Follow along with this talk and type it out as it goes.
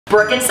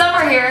Brooke and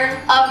Summer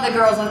here of the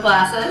Girls with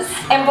Glasses.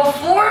 And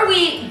before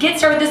we get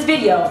started with this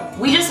video,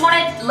 we just want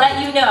to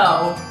let you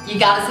know you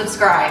gotta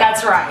subscribe.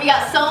 That's right. We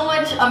got so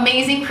much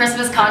amazing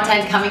Christmas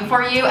content coming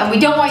for you, and we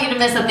don't want you to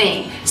miss a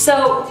thing.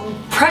 So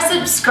press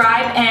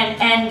subscribe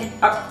and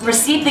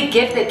receive the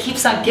gift that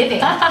keeps on giving.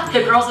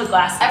 The Girls with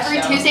Glasses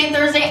Every show. Tuesday and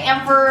Thursday,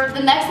 and for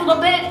the next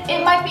little bit,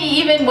 it might be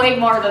even way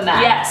more than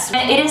that. Yes,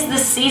 and it is the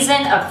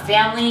season of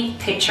family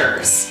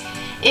pictures.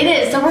 It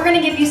is, so we're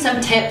gonna give you some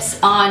tips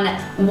on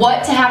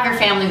what to have your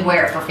family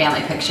wear for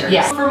family pictures.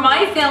 Yeah. For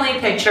my family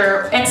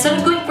picture, instead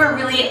of going for a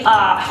really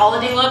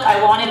holiday look,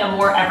 I wanted a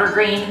more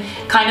evergreen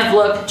kind of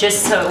look,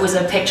 just so it was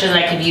a picture that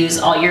I could use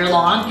all year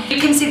long. You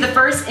can see the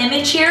first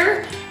image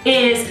here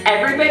is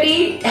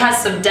everybody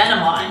has some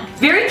denim on.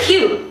 Very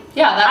cute.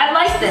 Yeah, I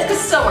like this. This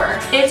could still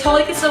work. It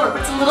totally could still work,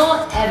 but it's a little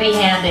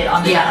heavy-handed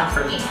on the denim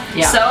for me.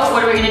 Yeah. So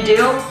what are we gonna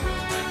do?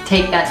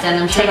 Take that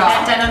denim shirt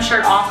off. Take that denim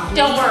shirt off of me.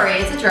 Don't worry,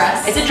 it's a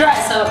dress. It's a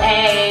dress, so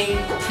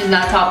she's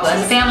not topless.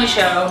 It's a family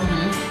show.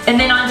 And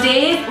then on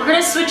Dave, we're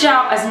gonna switch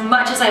out, as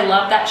much as I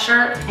love that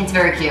shirt. It's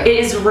very cute. It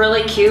is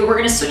really cute. We're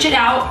gonna switch it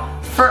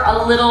out for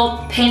a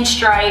little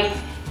pinstripe,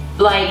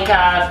 like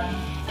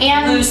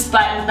loose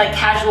button, like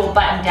casual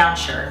button down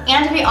shirt.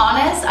 And to be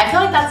honest, I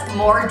feel like that's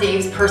more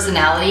Dave's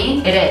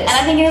personality. It is. And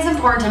I think it is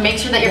important to make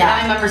sure that your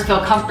family members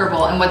feel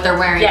comfortable in what they're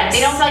wearing. Yes.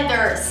 They don't feel like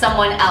they're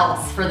someone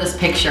else for this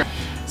picture.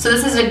 So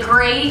this is a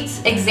great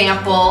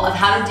example of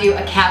how to do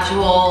a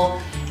casual,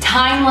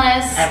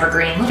 timeless,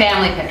 evergreen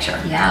family picture.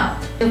 Yeah.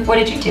 What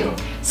did you do?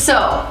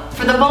 So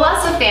for the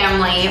Bellessa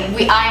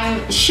family,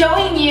 I'm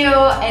showing you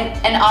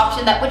an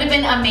option that would have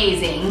been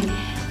amazing.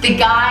 The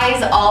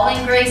guys all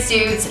in gray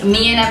suits,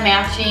 me in a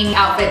matching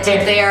outfit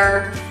to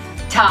their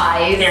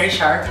ties. Very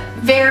sharp.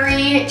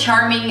 Very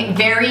charming,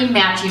 very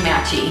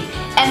matchy-matchy.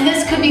 And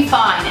this could be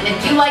fine. And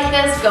if you like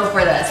this, go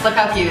for this. Look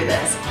how cute it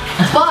is.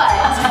 But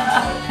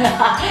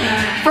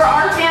for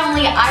our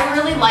family, I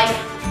really like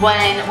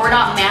when we're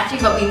not matching,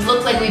 but we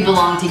look like we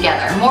belong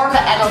together. More of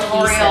an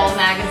editorial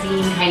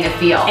magazine kind of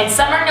feel. And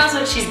Summer knows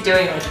what she's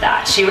doing with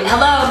that.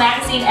 Hello,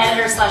 magazine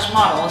editor /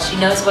 model. She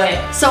knows what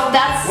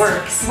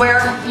works.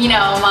 Where, you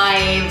know,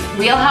 my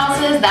wheelhouse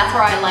is. That's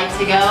where I like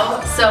to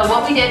go. So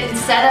what we did,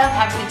 instead of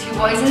having the two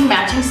boys in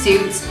matching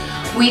suits,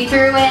 we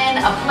threw in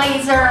a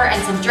blazer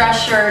and some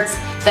dress shirts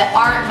that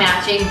aren't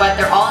matching, but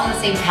they're all in the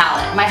same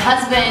palette. My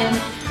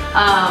husband,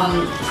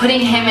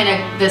 putting him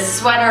in this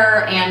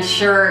sweater and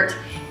shirt,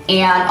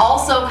 and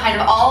also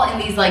kind of all in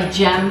these like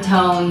gem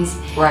tones.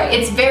 Right.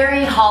 It's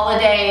very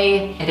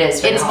holiday. It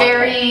is. It's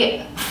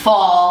very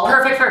fall.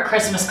 Perfect for a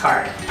Christmas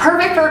card.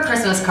 Perfect for a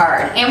Christmas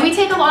card. And we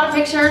take a lot of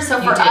pictures,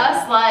 so for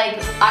us, like,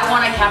 I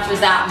want to capture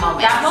that moment.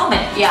 That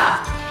moment.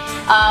 Yeah.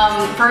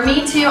 For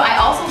me too, I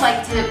also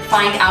like to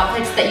find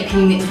outfits that you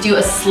can do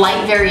a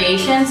slight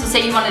variation. So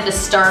say you wanted to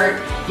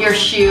start your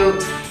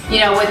shoot, you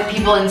know, with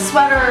people in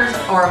sweaters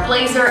or a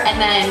blazer, and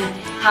then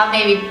have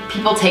maybe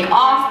people take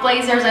off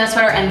blazers and a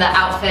sweater, and the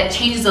outfit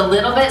changes a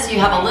little bit, so you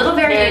have a little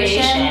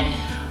variation.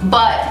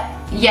 But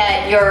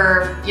yet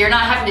you're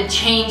not having to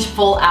change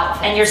full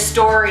outfit. And your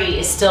story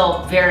is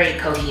still very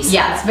cohesive.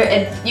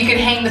 Yeah, you can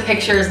hang the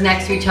pictures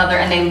next to each other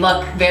and they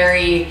look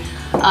very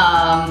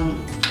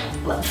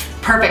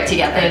perfect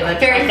together.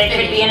 They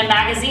could be in a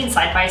magazine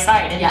side by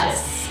side.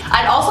 Yes.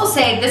 I'd also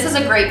say this is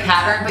a great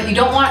pattern, but you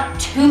don't want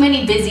too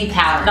many busy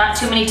patterns. Not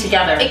too many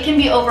together. It can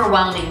be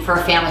overwhelming for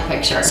a family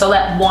picture. So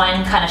let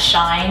one kind of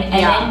shine. And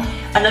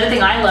then another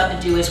thing I love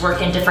to do is work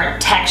in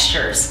different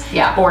textures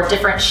or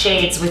different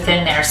shades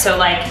within there. So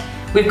like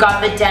we've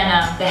got the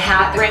denim, the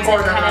hat brings in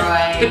kind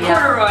of, the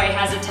corduroy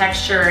has a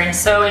texture, and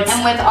so it's...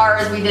 And with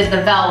ours, we did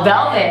the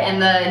velvet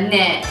and the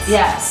knit.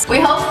 Yes.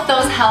 We hope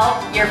those help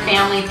your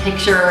family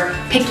picture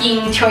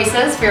picking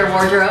choices for your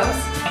wardrobes.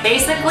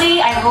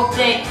 Basically, I hope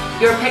that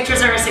your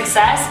pictures are a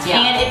success,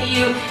 and if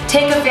you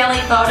take a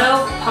family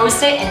photo, post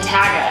it and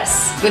tag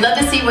us. We'd love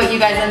to see what you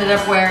guys ended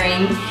up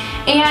wearing.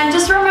 And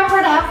just remember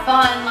to have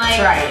fun.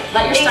 Like, that's right.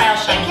 Let your style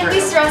shine through. It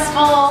can be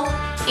stressful,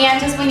 and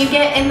just when you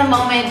get in the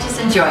moment, just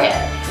enjoy it.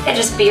 And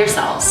just be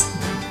yourselves.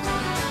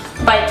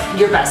 But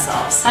your best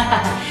selves.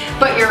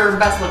 But your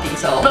best looking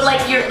selves. But like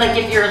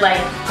if you're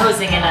like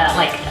posing in a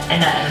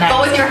magazine.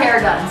 But with your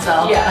hair done,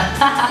 so. Yeah.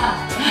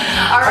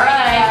 All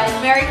right,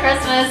 guys. Merry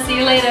Christmas. See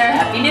you later.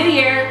 Happy New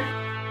Year.